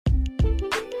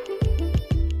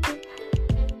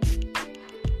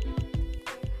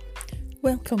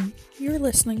Welcome, you're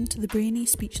listening to the Brainy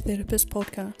Speech Therapist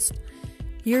podcast.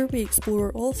 Here we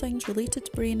explore all things related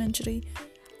to brain injury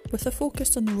with a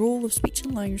focus on the role of speech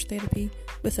and language therapy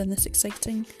within this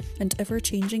exciting and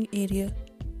ever-changing area.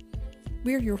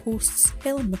 We're your hosts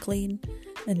Helen McLean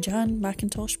and Jan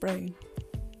McIntosh Brown.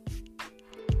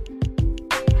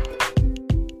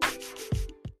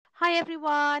 Hi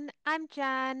everyone, I'm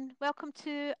Jan. Welcome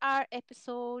to our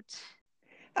episode.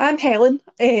 I'm Helen.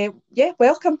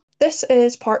 Welcome. This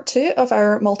is part 2 of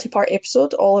our multi-part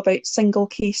episode all about single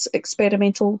case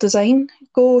experimental design.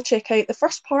 Go check out the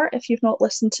first part if you've not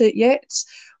listened to it yet.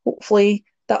 Hopefully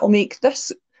that'll make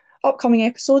this upcoming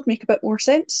episode make a bit more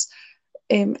sense.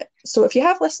 So if you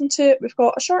have listened to it, we've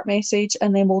got a short message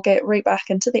and then we'll get right back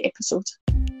into the episode.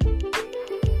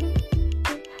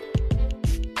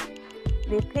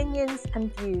 The opinions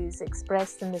and views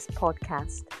expressed in this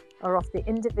podcast are of the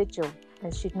individual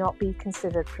and should not be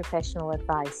considered professional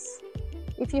advice.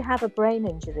 If you have a brain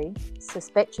injury,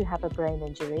 suspect you have a brain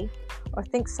injury, or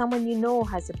think someone you know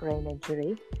has a brain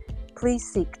injury, please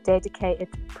seek dedicated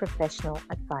professional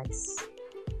advice.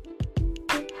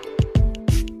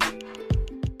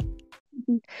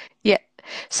 Yeah.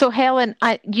 So Helen,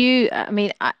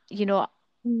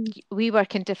 we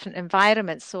work in different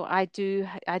environments, so I do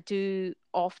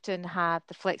often have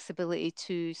the flexibility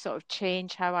to sort of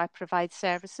change how I provide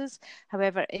services.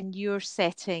 However, in your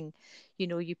setting,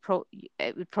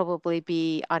 it would probably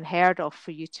be unheard of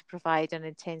for you to provide an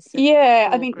intensive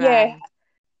program.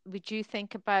 Would you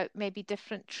think about maybe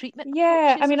different treatment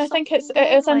approaches? I think it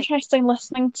is interesting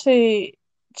listening to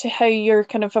how you're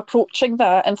kind of approaching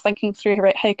that and thinking through,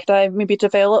 right, how could I maybe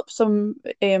develop some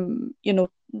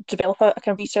develop a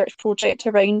kind of research project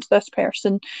around this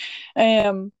person.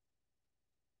 I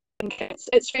think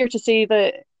it's fair to say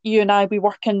that you and we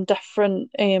work in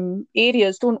different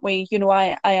areas, don't we?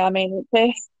 I am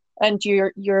NHS and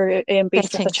you're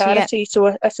based with a charity, yeah.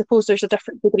 So I suppose there's a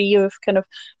different degree of kind of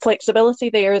flexibility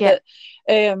there, yeah,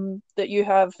 that you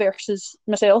have versus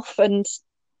myself, and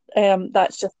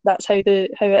that's how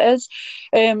it is.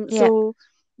 So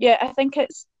yeah, I think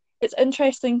it's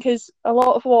interesting because a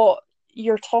lot of what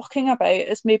you're talking about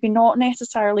is maybe not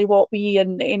necessarily what we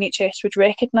in the NHS would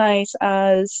recognise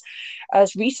as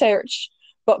research,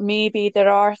 but maybe there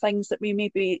are things that we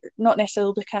maybe not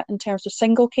necessarily look at in terms of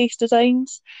single case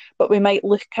designs, but we might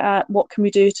look at what can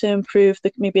we do to improve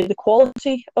the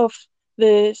quality of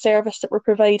the service that we're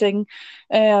providing,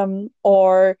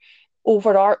 or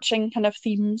overarching kind of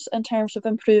themes in terms of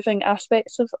improving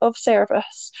aspects of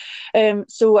service.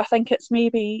 So I think it's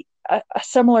maybe a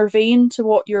similar vein to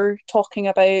what you're talking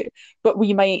about, but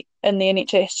we might in the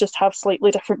NHS just have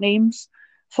slightly different names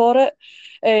for it.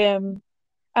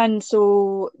 And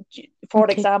so, for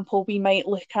example, we might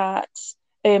look at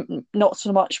not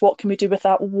so much what can we do with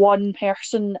that one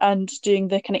person and doing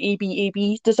the kind of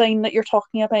ABAB design that you're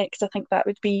talking about, because I think that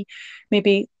would be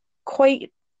maybe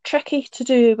quite tricky to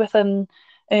do within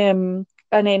an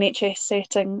NHS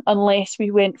setting unless we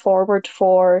went forward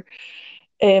for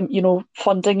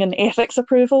funding and ethics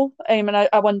approval. And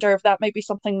I wonder if that might be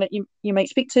something that you might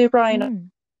speak to,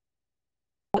 Brian.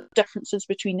 Differences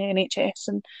between the NHS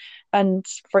and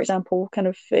for example, kind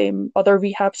of other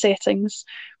rehab settings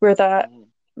where that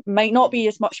might not be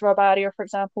as much of a barrier, for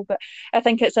example. But I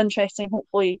think it's interesting.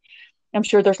 Hopefully, I'm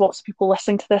sure there's lots of people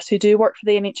listening to this who do work for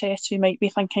the NHS who might be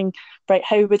thinking, right,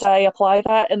 how would I apply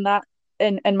that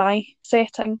in my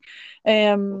setting?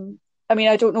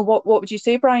 I don't know, what would you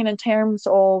say, Brian, in terms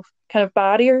of kind of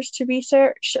barriers to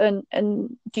research, and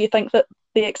do you think that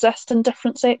they exist in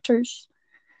different sectors?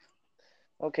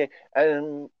 Okay,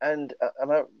 and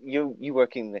you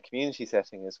working in the community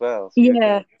setting as well, so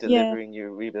you're delivering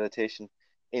your rehabilitation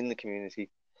in the community.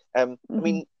 I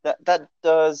mean that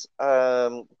does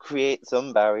create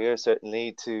some barrier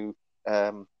certainly to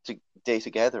data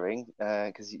gathering,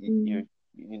 because you're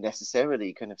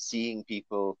necessarily kind of seeing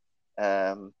people,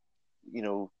 and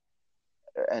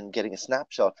getting a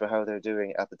snapshot for how they're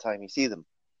doing at the time you see them.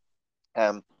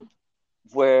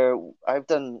 Where I've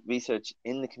done research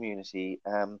in the community,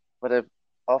 what I've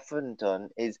often done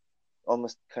is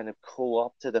almost kind of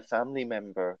co-opted a family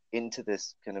member into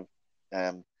this kind of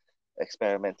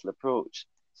experimental approach,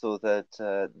 so that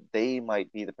they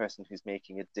might be the person who's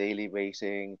making a daily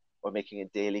rating or making a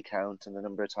daily count on the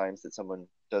number of times that someone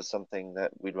does something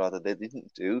that we'd rather they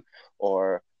didn't do,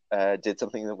 or did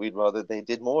something that we'd rather they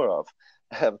did more of,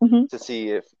 to see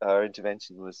if our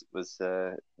intervention was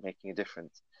making a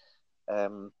difference.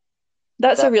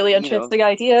 That's a really interesting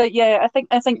idea. Yeah, I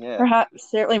think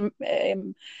perhaps certainly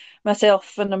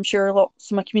myself, and I'm sure lots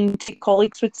of my community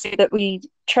colleagues would say that we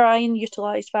try and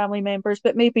utilise family members,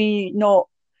 but maybe not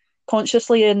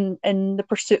consciously in the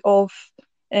pursuit of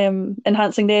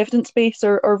enhancing the evidence base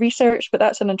or research. But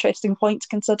that's an interesting point to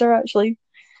consider, actually.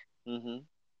 Mm-hmm.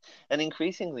 And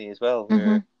increasingly as well,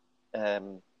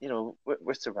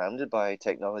 we're surrounded by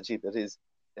technology that is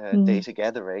data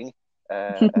gathering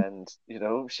and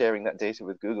sharing that data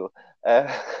with Google.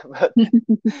 But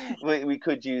we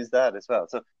could use that as well.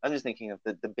 So I'm just thinking of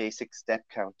the basic step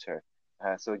counter.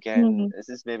 So again, is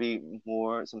this maybe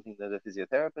more something that a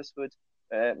physiotherapist would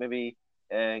maybe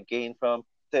gain from?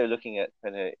 They're looking at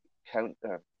kind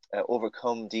of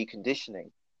overcome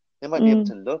deconditioning. They might be able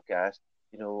to look at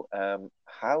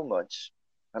how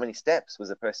many steps was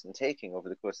a person taking over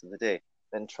the course of the day,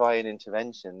 then try an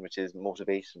intervention which is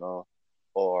motivational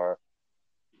or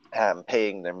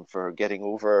paying them for getting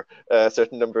over a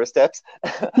certain number of steps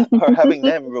or having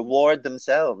them reward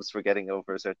themselves for getting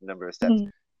over a certain number of steps,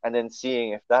 and then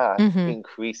seeing if that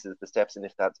increases the steps and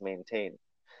if that's maintained.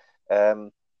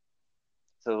 So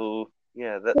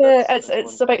yeah,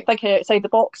 it's about thinking outside the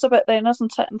box a bit then,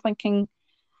 isn't it? And thinking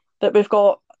that we've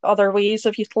got other ways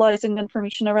of utilising the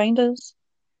information around us.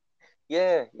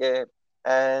 Yeah,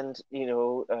 and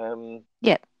I'm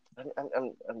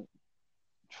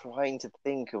trying to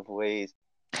think of ways.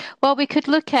 Well, we could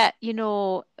look at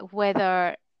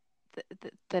whether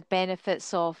the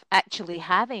benefits of actually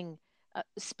having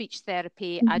speech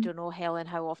therapy. I don't know, Helen,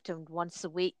 how often, once a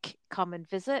week, come and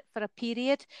visit for a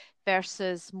period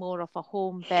versus more of a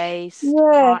home-based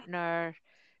partner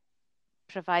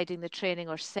providing the training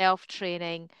or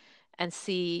self-training, and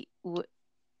see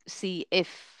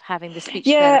if having the speech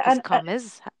therapist come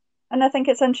is. And I think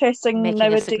it's interesting making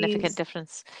nowadays, a significant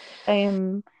difference.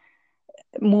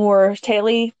 More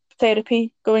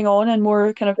teletherapy going on and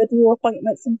more kind of video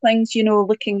appointments and things,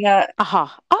 looking at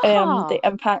the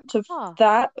impact of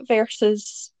that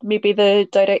versus maybe the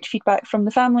direct feedback from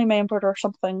the family member or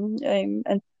something.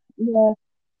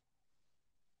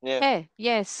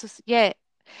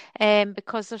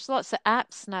 Because there's lots of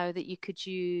apps now that you could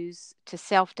use to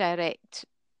self-direct.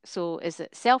 So is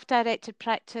it self-directed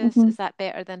practice? Is that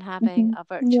better than having a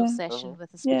virtual session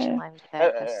with a speech and language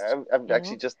therapist? I've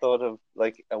actually just thought of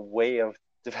like a way of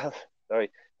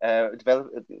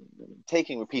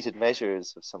taking repeated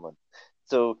measures of someone.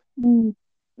 So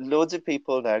loads of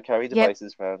people now carry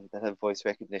devices around that have voice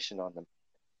recognition on them.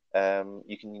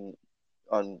 You can,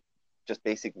 on just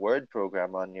basic word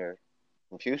program on your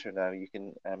computer now, you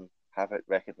can have it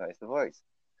recognize the voice.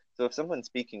 So if someone's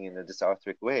speaking in a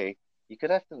dysarthric way, you could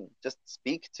have them just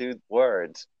speak to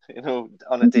words,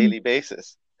 on a daily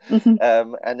basis.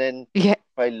 And then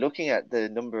by looking at the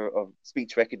number of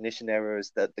speech recognition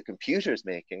errors that the computer is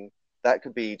making, that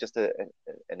could be just an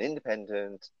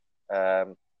independent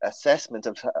assessment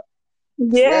of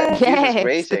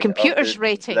the computer's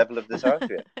rating level of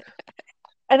dysarthria.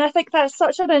 And I think that's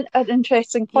such an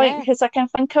interesting point, because I can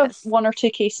think of one or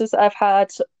two cases that I've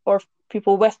had, or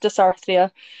people with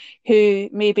dysarthria who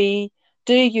maybe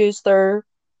do use their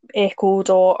Echo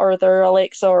Dot or their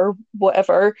Alexa or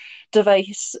whatever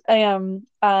device, and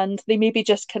they maybe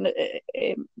just kind of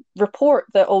report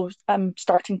that, I'm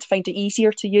starting to find it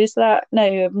easier to use that now.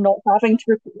 I'm not having to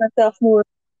repeat myself more.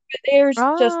 But there's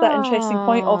just that interesting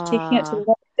point of taking it to the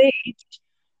next stage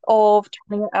of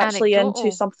turning it actually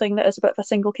into something that is a bit of a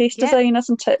single case design,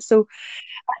 isn't it? So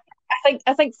I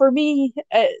think for me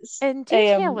it's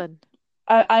Helen.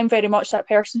 I'm very much that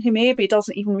person who maybe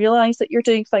doesn't even realise that you're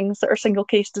doing things that are single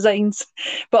case designs,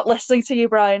 but listening to you,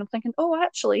 Brian, I'm thinking,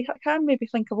 actually, I can maybe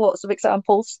think of lots of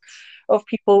examples of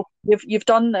people you've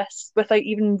done this without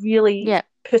even really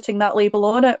putting that label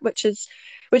on it, which is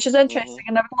interesting.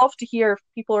 And I would love to hear if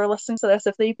people are listening to this,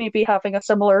 if they may be having a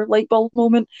similar light bulb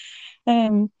moment.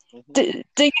 It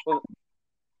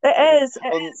is.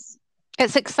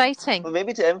 It's exciting. Well,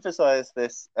 maybe to emphasize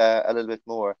this a little bit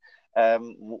more,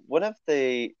 one of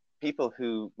the people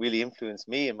who really influenced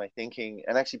me in my thinking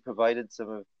and actually provided some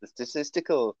of the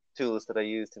statistical tools that I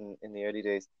used in the early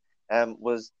days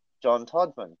was John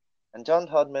Todman. And John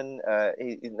Todman,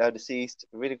 he's now deceased,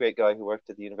 a really great guy who worked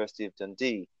at the University of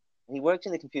Dundee. He worked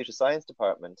in the computer science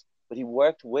department, but he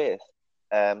worked with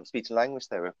speech and language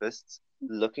therapists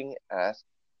looking at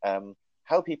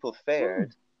how people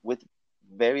fared with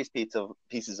various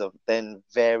pieces of then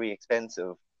very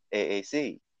expensive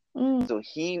AAC. So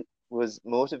he was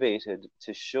motivated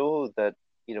to show that,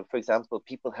 for example,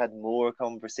 people had more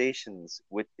conversations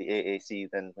with the AAC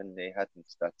than when they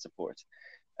hadn't that support.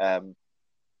 And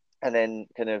then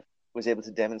kind of was able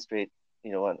to demonstrate,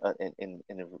 in a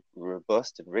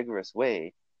robust and rigorous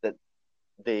way that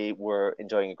they were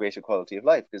enjoying a greater quality of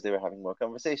life because they were having more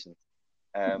conversations.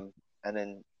 And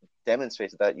then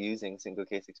demonstrated that using single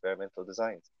case experimental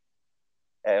designs.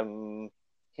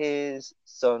 his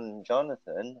son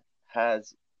Jonathan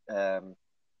has, I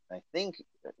think,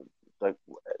 like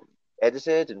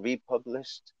edited and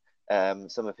republished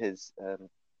some of his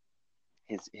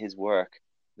work.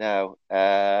 Now,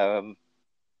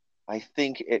 I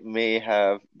think it may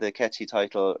have the catchy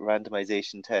title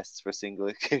 "Randomization Tests for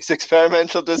Single Case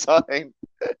Experimental Design."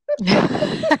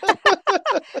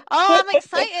 Oh, I'm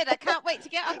excited! I can't wait to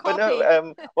get a copy. But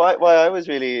no, why I was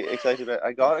really excited about it,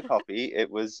 I got a copy.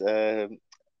 It was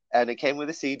and it came with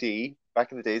a CD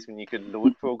back in the days when you could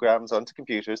load programs onto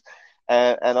computers.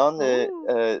 And on the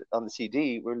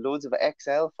CD were loads of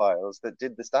Excel files that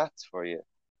did the stats for you.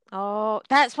 Oh,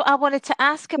 that's what I wanted to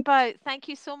ask about. Thank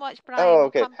you so much, Brian. Oh,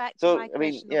 okay. We'll come back to So my I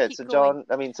mean, question. yeah. Keep So going. John,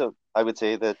 I mean, so I would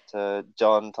say that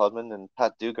John Todman and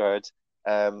Pat Dugard,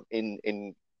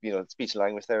 in speech and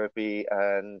language therapy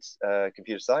and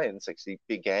computer science actually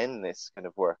began this kind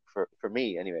of work for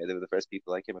me anyway. They were the first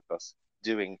people I came across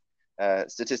doing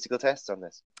statistical tests on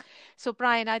this. So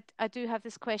Brian, I do have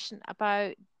this question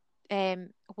about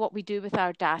what we do with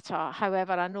our data.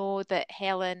 However, I know that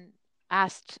Helen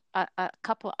asked a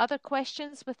couple of other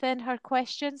questions within her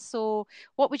questions. So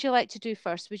what would you like to do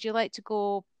first? Would you like to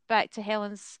go back to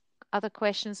Helen's other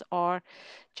questions or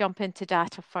jump into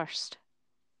data first?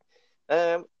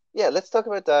 Yeah, let's talk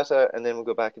about data and then we'll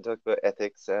go back and talk about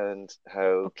ethics and how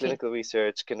Okay. clinical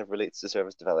research kind of relates to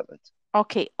service development.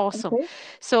 Okay, awesome. Okay.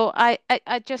 So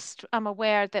I'm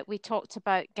aware that we talked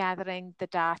about gathering the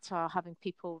data, having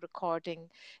people recording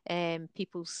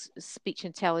people's speech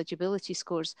intelligibility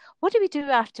scores. What do we do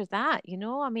after that?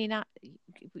 I mean,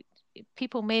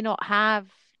 people may not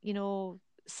have,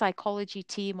 psychology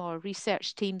team or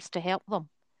research teams to help them.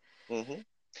 Mm-hmm.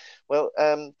 Well,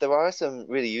 there are some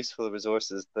really useful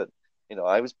resources that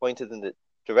I was pointed in the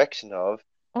direction of,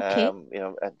 Okay.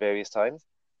 at various times.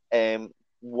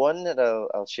 One that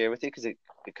I'll share with you because it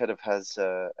kind of has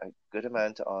a good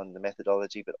amount on the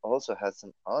methodology, but also has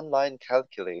some online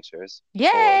calculators for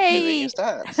doing your Yay!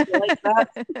 stats. I like that.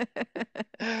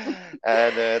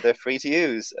 And they're free to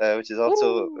use, which is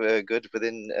also Ooh. good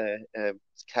within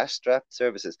cash-strapped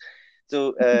services.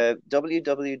 So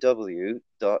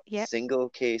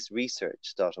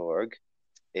www.singlecaseresearch.org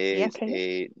is Okay.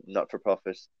 a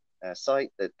not-for-profit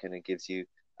site that kind of gives you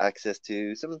access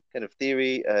to some kind of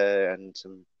theory and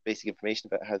some basic information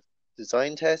about how to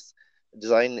design tests,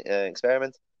 design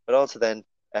experiments, but also then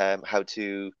how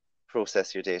to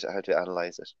process your data, how to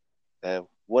analyze it.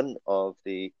 One of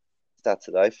the stats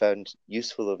that I found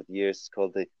useful over the years is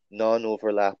called the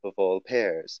non-overlap of all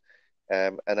pairs.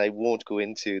 And I won't go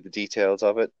into the details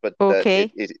of it, but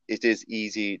Okay. it is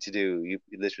easy to do. You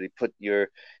literally put your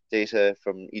data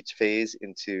from each phase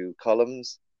into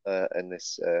columns in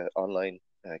this online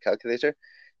calculator,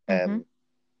 Mm-hmm.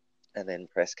 and then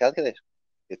press calculate.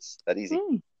 It's that easy,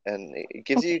 and it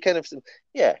gives Okay. you kind of some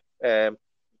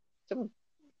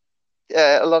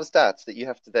a lot of stats that you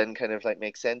have to then kind of like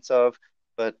make sense of.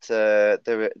 But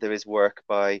there is work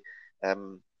by a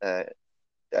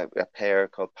pair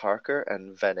called Parker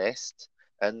and Van Est,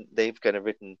 and they've kind of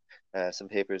written some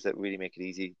papers that really make it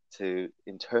easy to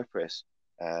interpret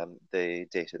the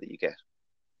data that you get.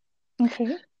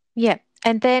 Okay. Yeah.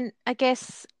 And then I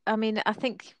guess, I mean, I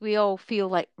think we all feel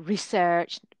like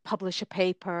research, publish a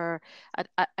paper.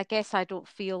 I guess I don't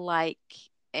feel like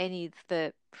any of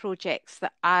the projects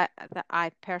that I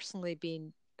personally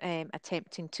been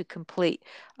attempting to complete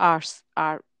are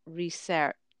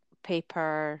research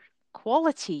paper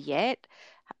quality yet.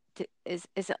 Is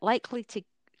it likely to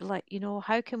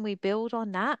how can we build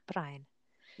on that, Brian?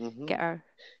 Mm-hmm.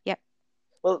 Yep.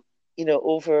 Well,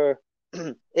 over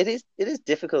it is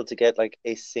difficult to get like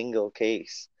a single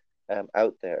case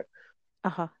out there.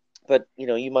 Uh-huh. But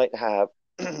you might have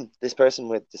this person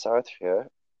with dysarthria.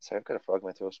 Sorry, I've got a frog in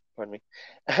my throat. Pardon me.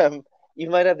 You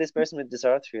might have this person with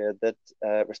dysarthria that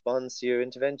responds to your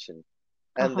intervention,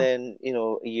 and then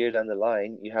a year down the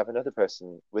line, you have another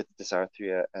person with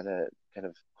dysarthria and a kind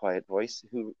of quiet voice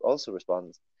who also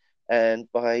responds. And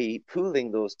by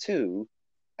pooling those two,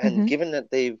 and given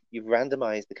that you've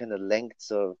randomized the kind of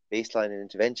lengths of baseline and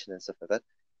intervention and stuff like that,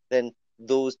 then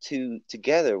those two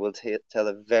together will tell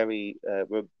a very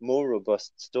more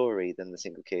robust story than the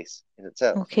single case in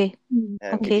itself. Okay.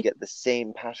 If you get the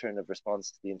same pattern of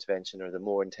response to the intervention or the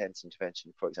more intense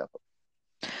intervention, for example.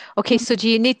 Okay, so do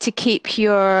you need to keep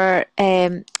your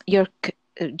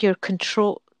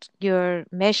control, your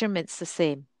measurements the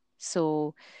same?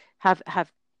 So have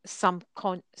some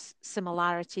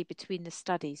similarity between the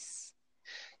studies?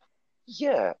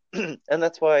 Yeah, and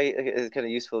that's why it's kind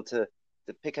of useful to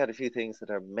pick out a few things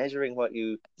that are measuring what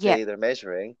you say they're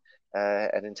measuring,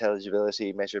 and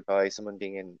intelligibility measured by someone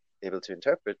being in able to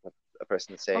interpret what a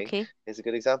person is saying Okay. is a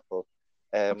good example.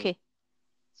 Okay.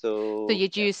 So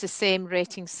you'd Yeah. use the same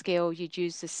rating scale, you'd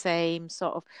use the same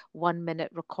sort of 1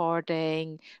 minute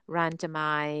recording,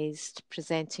 randomized,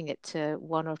 presenting it to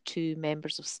one or two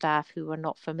members of staff who are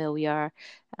not familiar,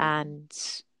 and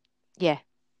yeah.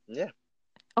 Yeah.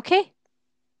 Okay.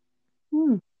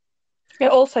 It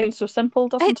all sounds so simple,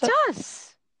 doesn't It it?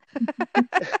 does.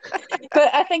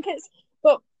 But I think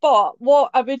but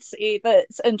what I would say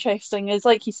that's interesting is,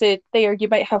 like you said there, you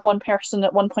might have one person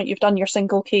at one point, you've done your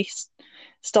single case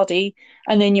study,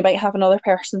 and then you might have another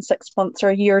person 6 months or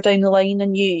a year down the line,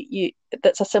 and you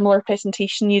that's a similar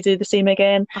presentation, you do the same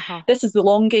again. Uh-huh. This is the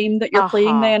long game that you're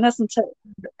playing then, isn't it?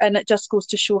 And it just goes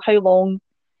to show how long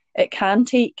it can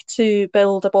take to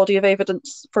build a body of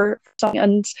evidence for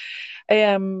something.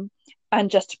 And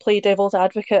just to play devil's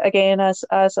advocate again, as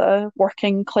a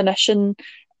working clinician,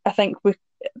 I think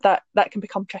that can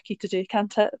become tricky to do,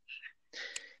 can't it?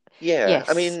 Yeah, Yes.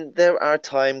 I mean, there are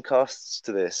time costs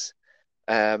to this.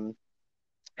 And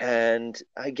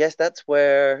I guess that's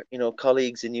where,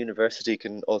 colleagues in university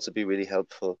can also be really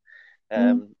helpful.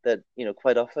 That,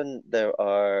 quite often there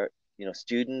are,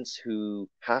 students who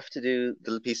have to do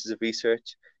little pieces of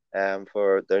research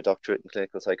for their doctorate in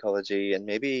clinical psychology, and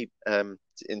maybe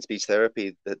in speech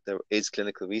therapy that there is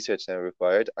clinical research now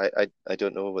required. I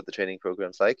don't know what the training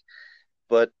program's like,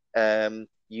 but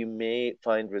you may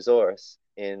find resource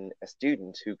in a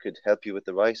student who could help you with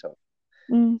the write-up.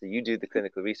 So you do the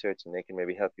clinical research and they can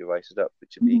maybe help you write it up,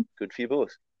 which would be good for you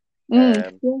both.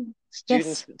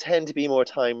 Students tend to be more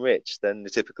time rich than the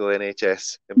typical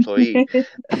NHS employee.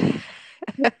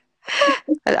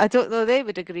 I don't know, they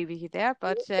would agree with you there,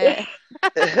 but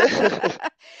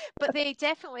but they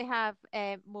definitely have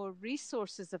more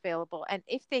resources available, and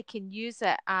if they can use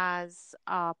it as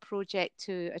a project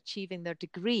to achieving their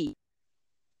degree,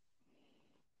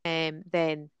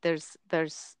 then there's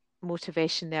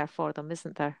motivation there for them,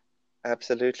 isn't there?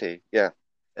 Absolutely, yeah.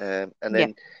 And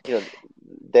then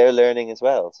they're learning as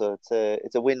well, so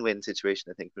it's a win-win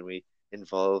situation, I think, when we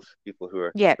involve people who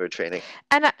are training.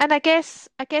 And I guess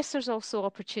there's also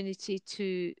opportunity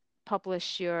to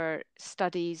publish your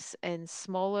studies in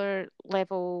smaller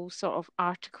level sort of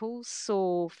articles.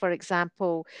 So, for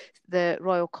example, the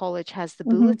Royal College has the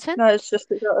bulletin, No, it's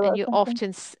just exactly and you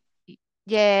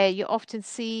often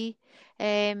see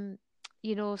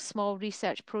small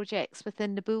research projects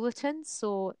within the bulletin,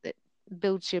 so it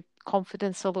builds your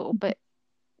confidence a little bit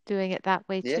doing it that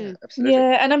way too. Absolutely.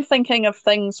 Yeah, and I'm thinking of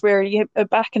things where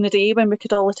back in the day when we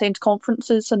could all attend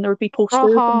conferences and there would be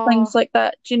posters and things like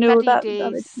that. Do you know that?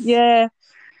 Yeah,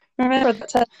 remember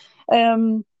that.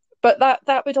 But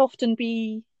that would often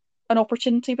be an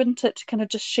opportunity, wouldn't it, to kind of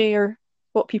just share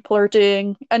what people are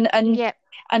doing, and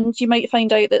you might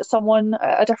find out that someone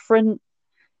at a different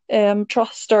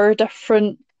trust or a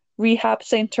different rehab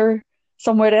centre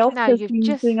somewhere else has been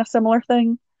doing a similar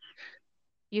thing.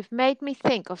 You've made me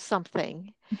think of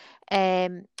something,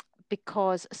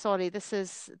 because this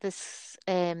is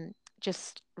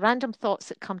just random thoughts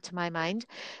that come to my mind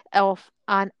of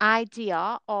an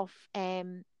idea of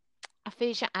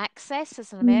Aphasia Access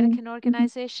as an American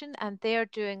organization, and they're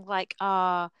doing like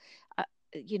like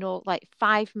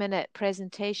 5-minute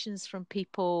presentations from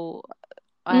people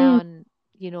on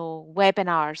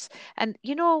webinars, and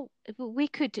we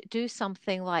could do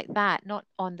something like that, not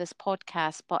on this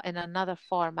podcast but in another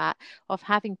format of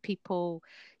having people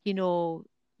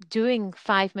doing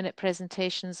 5-minute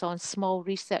presentations on small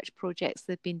research projects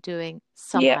they've been doing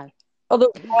somehow.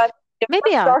 Although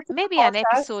maybe an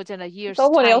episode in a year's time.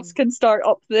 Someone else can start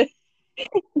up the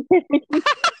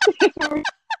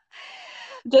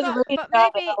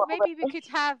maybe we could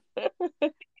have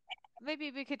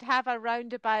maybe we could have a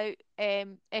roundabout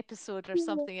episode or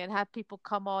something and have people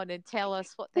come on and tell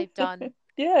us what they've done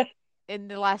in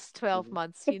the last 12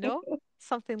 months,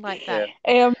 something like that.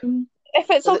 If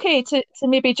it's okay to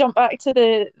maybe jump back to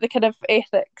the kind of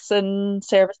ethics and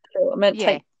service development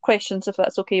type questions, if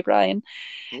that's okay, Brian.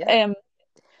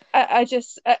 I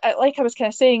just, like I was kind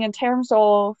of saying, in terms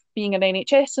of being an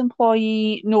NHS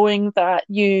employee, knowing that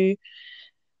you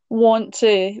want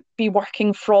to be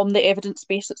working from the evidence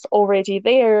base that's already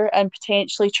there and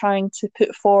potentially trying to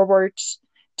put forward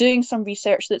doing some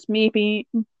research that's maybe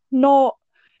not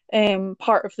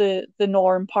part of the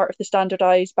norm, part of the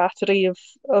standardised battery of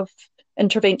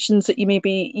interventions that you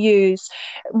maybe use.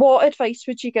 What advice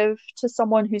would you give to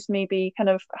someone who's maybe kind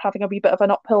of having a wee bit of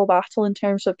an uphill battle in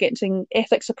terms of getting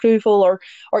ethics approval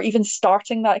or even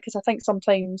starting that? Because I think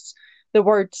sometimes the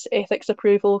word ethics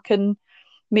approval can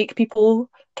make people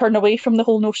turn away from the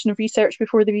whole notion of research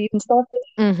before they've even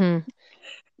started.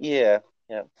 Yeah.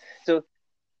 So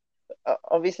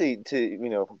obviously,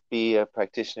 to be a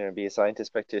practitioner, be a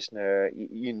scientist practitioner,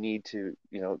 you need to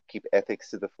keep ethics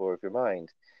to the fore of your mind.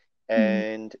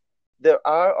 And there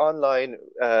are online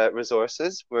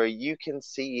resources where you can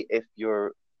see if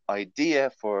your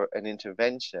idea for an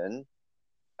intervention,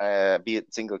 be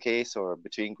it single case or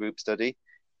between group study,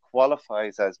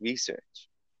 qualifies as research.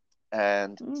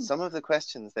 And some of the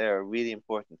questions there are really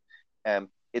important.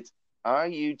 It's, are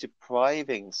you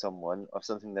depriving someone of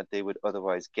something that they would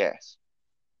otherwise get?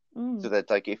 So that,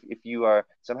 like, if you are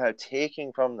somehow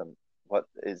taking from them what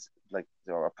is like,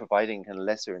 or providing kind of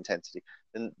lesser intensity,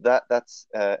 then that's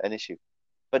an issue.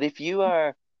 But if you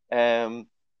are,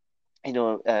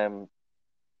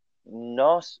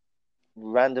 not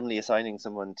randomly assigning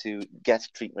someone to get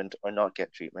treatment or not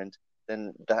get treatment,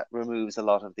 then that removes a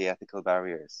lot of the ethical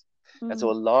barriers. And so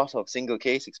a lot of single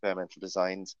case experimental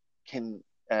designs can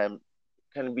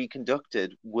be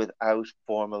conducted without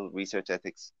formal research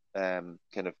ethics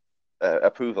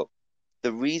approval.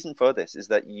 The reason for this is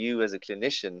that you as a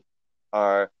clinician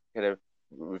are kind of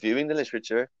reviewing the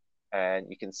literature, and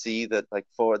you can see that, like,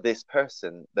 for this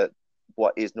person, that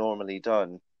what is normally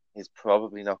done is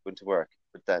probably not going to work,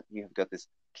 but that you have got this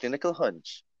clinical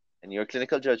hunch, and your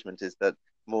clinical judgment is that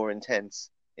more intense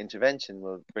intervention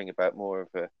will bring about more of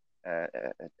a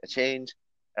change.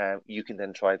 You can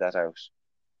then try that out.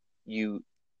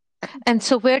 And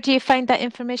so where do you find that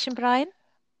information, Brian?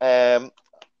 I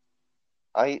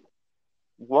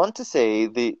want to say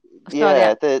the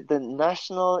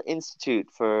National Institute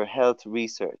for Health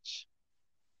Research.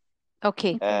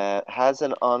 Okay. Has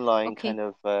an online kind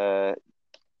of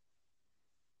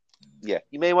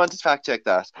you may want to fact check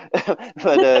that.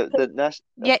 But that's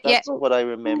what I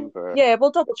remember. Yeah, we'll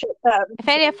double check that. If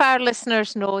any of our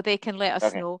listeners know, they can let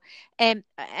us know. And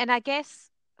I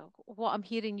guess what I'm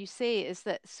hearing you say is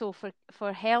that, so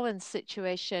for Helen's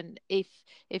situation, if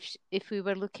we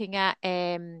were looking at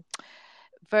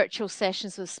virtual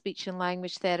sessions with speech and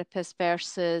language therapists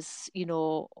versus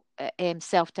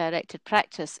self-directed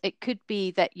practice, it could be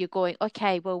that you're going,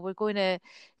 okay, well, we're going to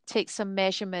take some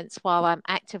measurements while I'm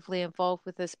actively involved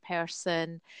with this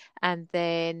person, and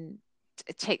then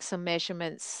take some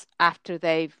measurements after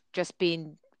they've just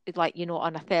been, like,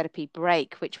 on a therapy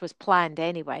break, which was planned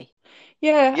anyway.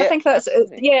 Yeah, I think that's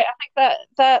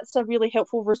that's a really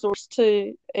helpful resource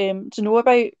to know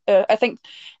about. I think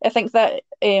that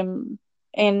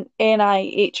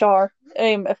NIHR,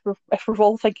 if we're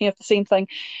all thinking of the same thing,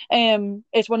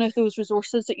 is one of those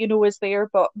resources that is there,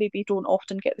 but maybe don't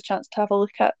often get the chance to have a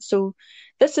look at. So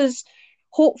this is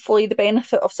hopefully the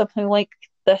benefit of something like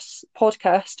this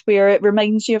podcast, where it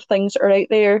reminds you of things that are out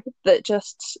there, that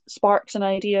just sparks an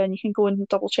idea, and you can go and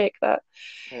double check that.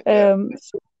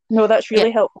 No, that's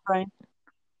really helpful, Brian.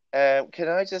 Can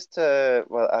I just ask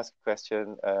a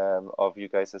question of you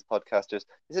guys as podcasters?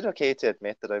 Is it okay to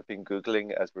admit that I've been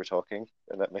Googling as we're talking,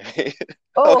 and that maybe?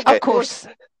 Okay. Of course.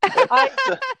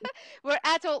 We're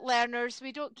adult learners.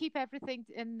 We don't keep everything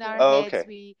in our heads.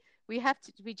 We have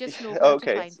to. We just know where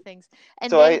to find things.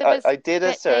 And so I did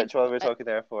a search while we were talking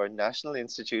there for National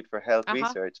Institute for Health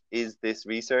Research. Is this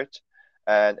research?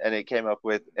 And it came up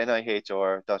with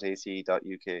nihr.ac.uk.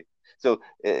 So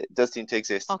it does seem to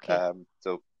exist. Okay.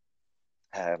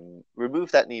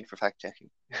 Remove that need for fact checking.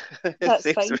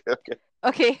 That's fine.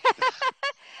 Okay.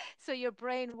 So your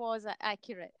brain was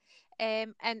accurate.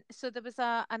 And so there was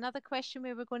another question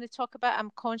we were going to talk about.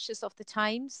 I'm conscious of the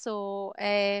time, so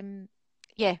I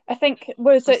think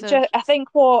I think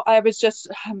what I was just.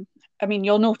 I mean,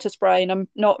 you'll notice, Brian, I'm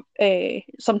not.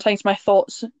 Sometimes my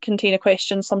thoughts contain a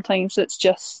question. Sometimes it's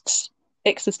just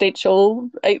existential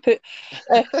output.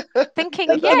 Thinking,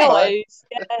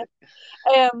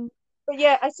 But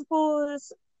yeah, I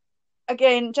suppose,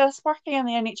 again, just working in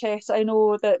the NHS, I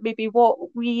know that maybe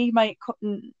what we might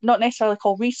not necessarily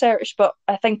call research, but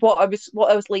I think what I was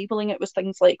labelling it was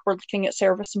things like, we're looking at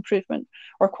service improvement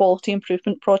or quality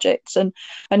improvement projects. And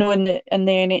I know in the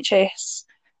NHS,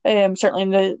 certainly in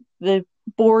the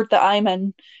board that I'm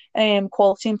in,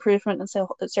 quality improvement and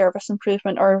service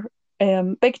improvement are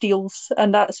big deals,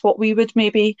 and that's what we would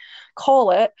maybe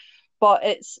call it. But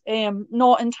it's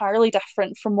not entirely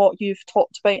different from what you've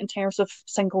talked about in terms of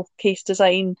single case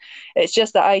design. It's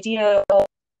just the idea of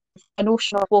a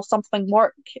notion of, will something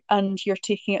work, and you're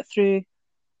taking it through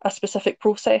a specific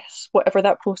process, whatever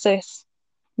that process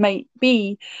might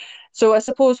be. So I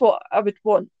suppose what I would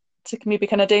want to maybe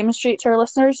kind of demonstrate to our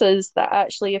listeners is that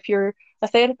actually, if you're a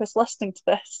therapist listening to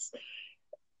this,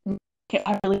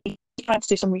 I really trying to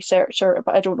do some research,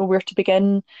 but I don't know where to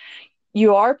begin.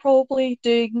 You are probably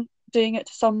doing it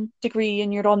to some degree,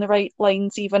 and you're on the right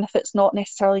lines, even if it's not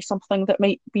necessarily something that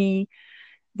might be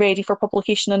ready for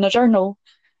publication in a journal.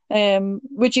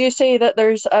 Would you say that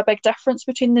there's a big difference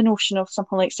between the notion of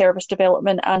something like service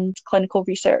development and clinical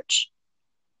research?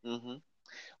 Mm-hmm.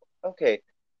 Okay.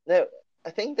 Now,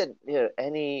 I think that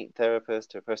any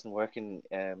therapist or person working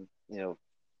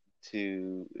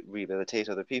to rehabilitate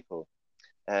other people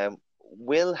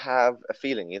will have a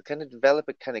feeling. You'll kind of develop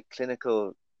a kind of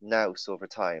clinical nous over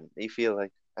time. You feel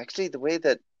like actually the way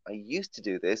that I used to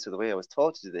do this or the way I was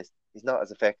taught to do this is not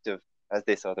as effective as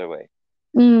this other way.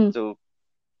 So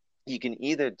you can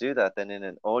either do that then in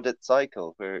an audit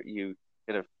cycle where you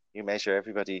measure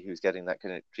everybody who's getting that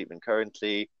kind of treatment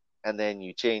currently, and then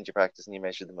you change your practice and you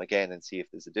measure them again and see if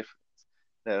there's a difference.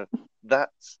 Now,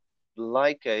 that's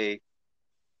like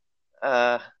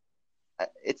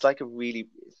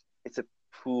it's a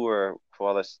poor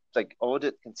quality, like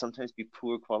audit can sometimes be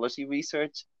poor quality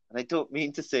research. And I don't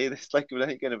mean to say this like with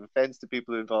any kind of offense to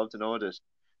people involved in audit,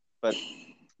 but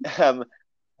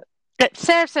it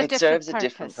serves a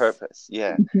different purpose.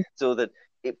 Yeah. So that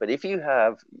but if you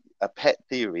have a pet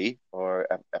theory or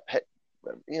a pet,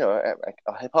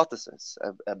 a hypothesis,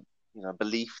 a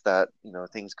belief that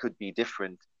things could be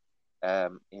different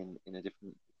in a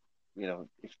different,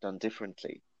 if done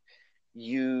differently,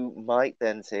 you might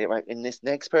then say, right, in this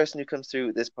next person who comes through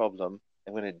with this problem,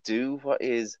 I'm going to do what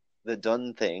is the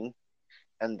done thing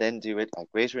and then do it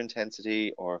at greater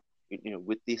intensity or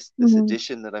with this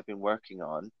addition that I've been working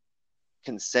on,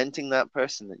 consenting that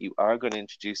person that you are going to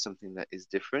introduce something that is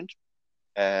different,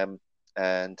 and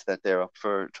that they're up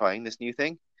for trying this new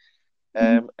thing,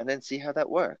 and then see how that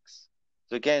works.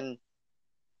 So again,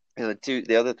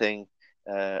 the other thing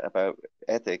about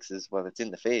ethics is, well, it's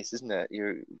in the face, isn't it?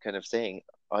 You're kind of saying,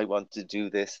 I want to do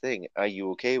this thing. Are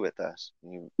you okay with that?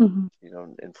 And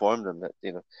you inform them that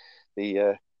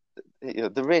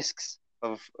the risks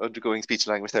of undergoing speech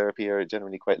and language therapy are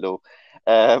generally quite low.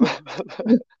 I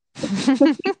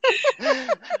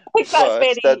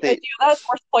think that's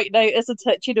worth pointing out, isn't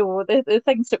it? The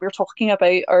things that we're talking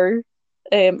about are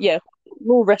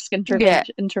low risk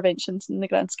interventions in the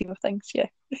grand scheme of things.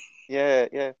 Yeah.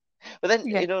 But then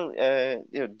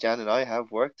Jan and I have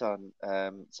worked on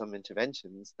some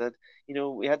interventions that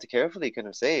we had to carefully kind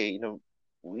of say,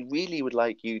 we really would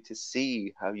like you to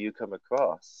see how you come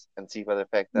across and see what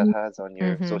effect that has on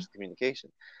your social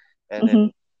communication. And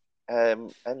then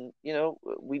and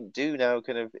we do now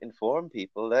kind of inform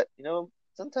people that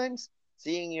sometimes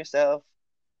seeing yourself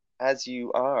as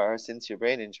you are since your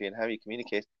brain injury and how you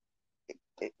communicate,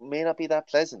 it may not be that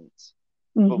pleasant,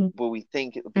 but we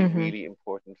think it would be really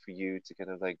important for you to kind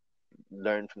of like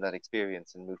learn from that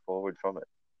experience and move forward from it.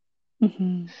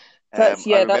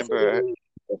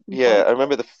 I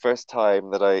remember the first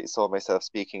time that I saw myself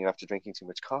speaking after drinking too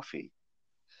much coffee.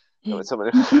 When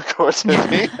someone recorded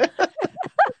me.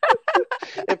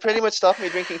 It pretty much stopped me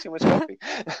drinking too much coffee.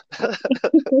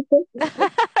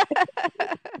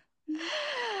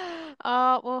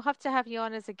 We'll have to have you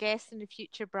on as a guest in the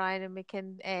future, Brian, and we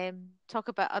can talk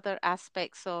about other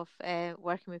aspects of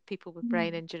working with people with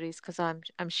brain injuries, because I'm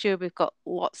sure we've got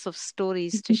lots of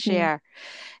stories to share.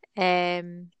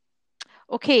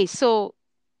 Okay, so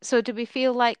do we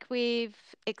feel like we've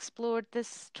explored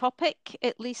this topic,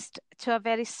 at least to a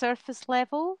very surface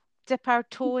level? Dip our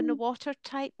toe in the water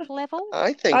type level?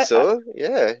 I think so,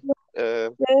 yeah.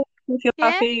 We feel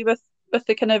happy with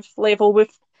the kind of level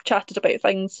we've chatted about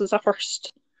things as a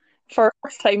first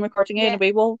time recording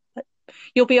anyway. Well,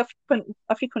 you'll be a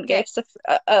frequent guest if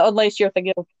unless you're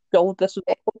thinking, oh, this was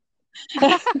awful.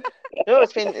 No,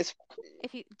 if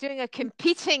you're doing a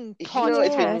competing podcast.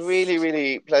 It's been really,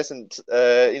 really pleasant,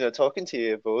 talking to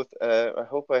you both. I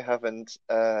hope I haven't,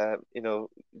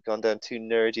 gone down too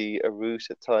nerdy a route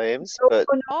at times. But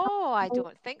I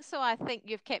don't think so. I think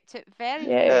you've kept it very.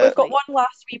 We've got one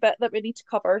last wee bit that we need to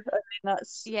cover, and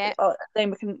that's then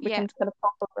we can kind of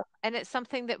pop over. And it's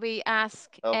something that we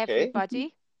ask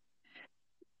everybody.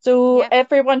 So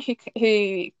everyone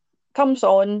who comes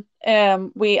on,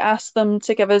 we ask them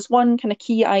to give us one kind of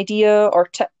key idea or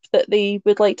tip that they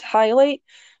would like to highlight.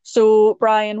 So,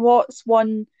 Brian, what's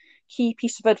one key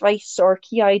piece of advice or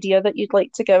key idea that you'd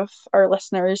like to give our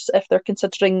listeners if they're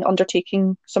considering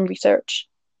undertaking some research?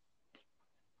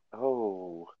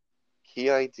 Oh, key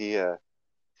idea.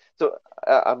 So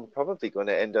I'm probably going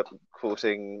to end up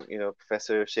quoting,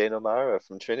 Professor Shane O'Mara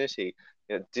from Trinity.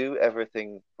 Do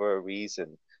everything for a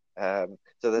reason. So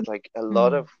that like a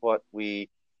lot of what we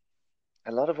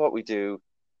do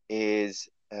is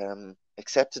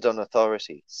accepted on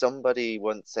authority. Somebody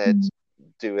once said,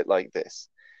 do it like this.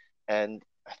 And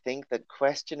I think that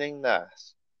questioning that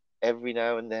every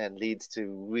now and then leads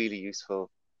to really useful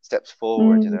steps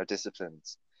forward in our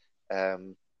disciplines.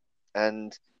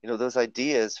 and those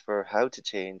ideas for how to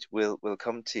change will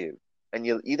come to you, and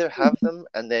you'll either have them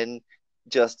and then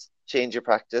just change your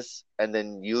practice, and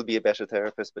then you'll be a better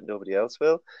therapist, but nobody else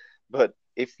will. But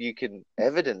if you can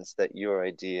evidence that your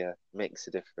idea makes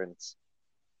a difference,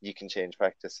 you can change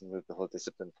practice and move the whole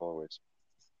discipline forward.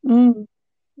 Mm.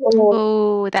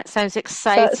 Oh, that sounds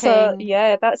exciting.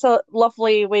 That's a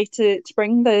lovely way to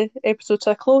bring the episode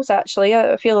to a close, actually.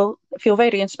 I feel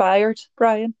very inspired,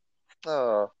 Brian.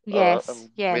 Yes,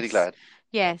 I'm yes, really glad.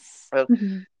 yes. Well,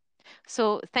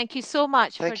 So thank you so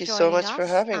much for thank you so joining much for us,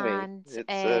 having me. and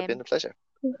It's been a pleasure.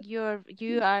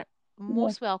 you are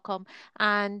most welcome.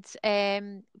 And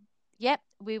yep,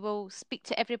 we will speak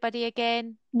to everybody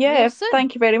again real Yeah, soon.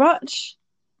 thank you very much.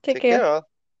 Take care. All.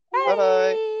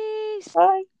 Bye-bye.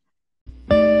 Bye.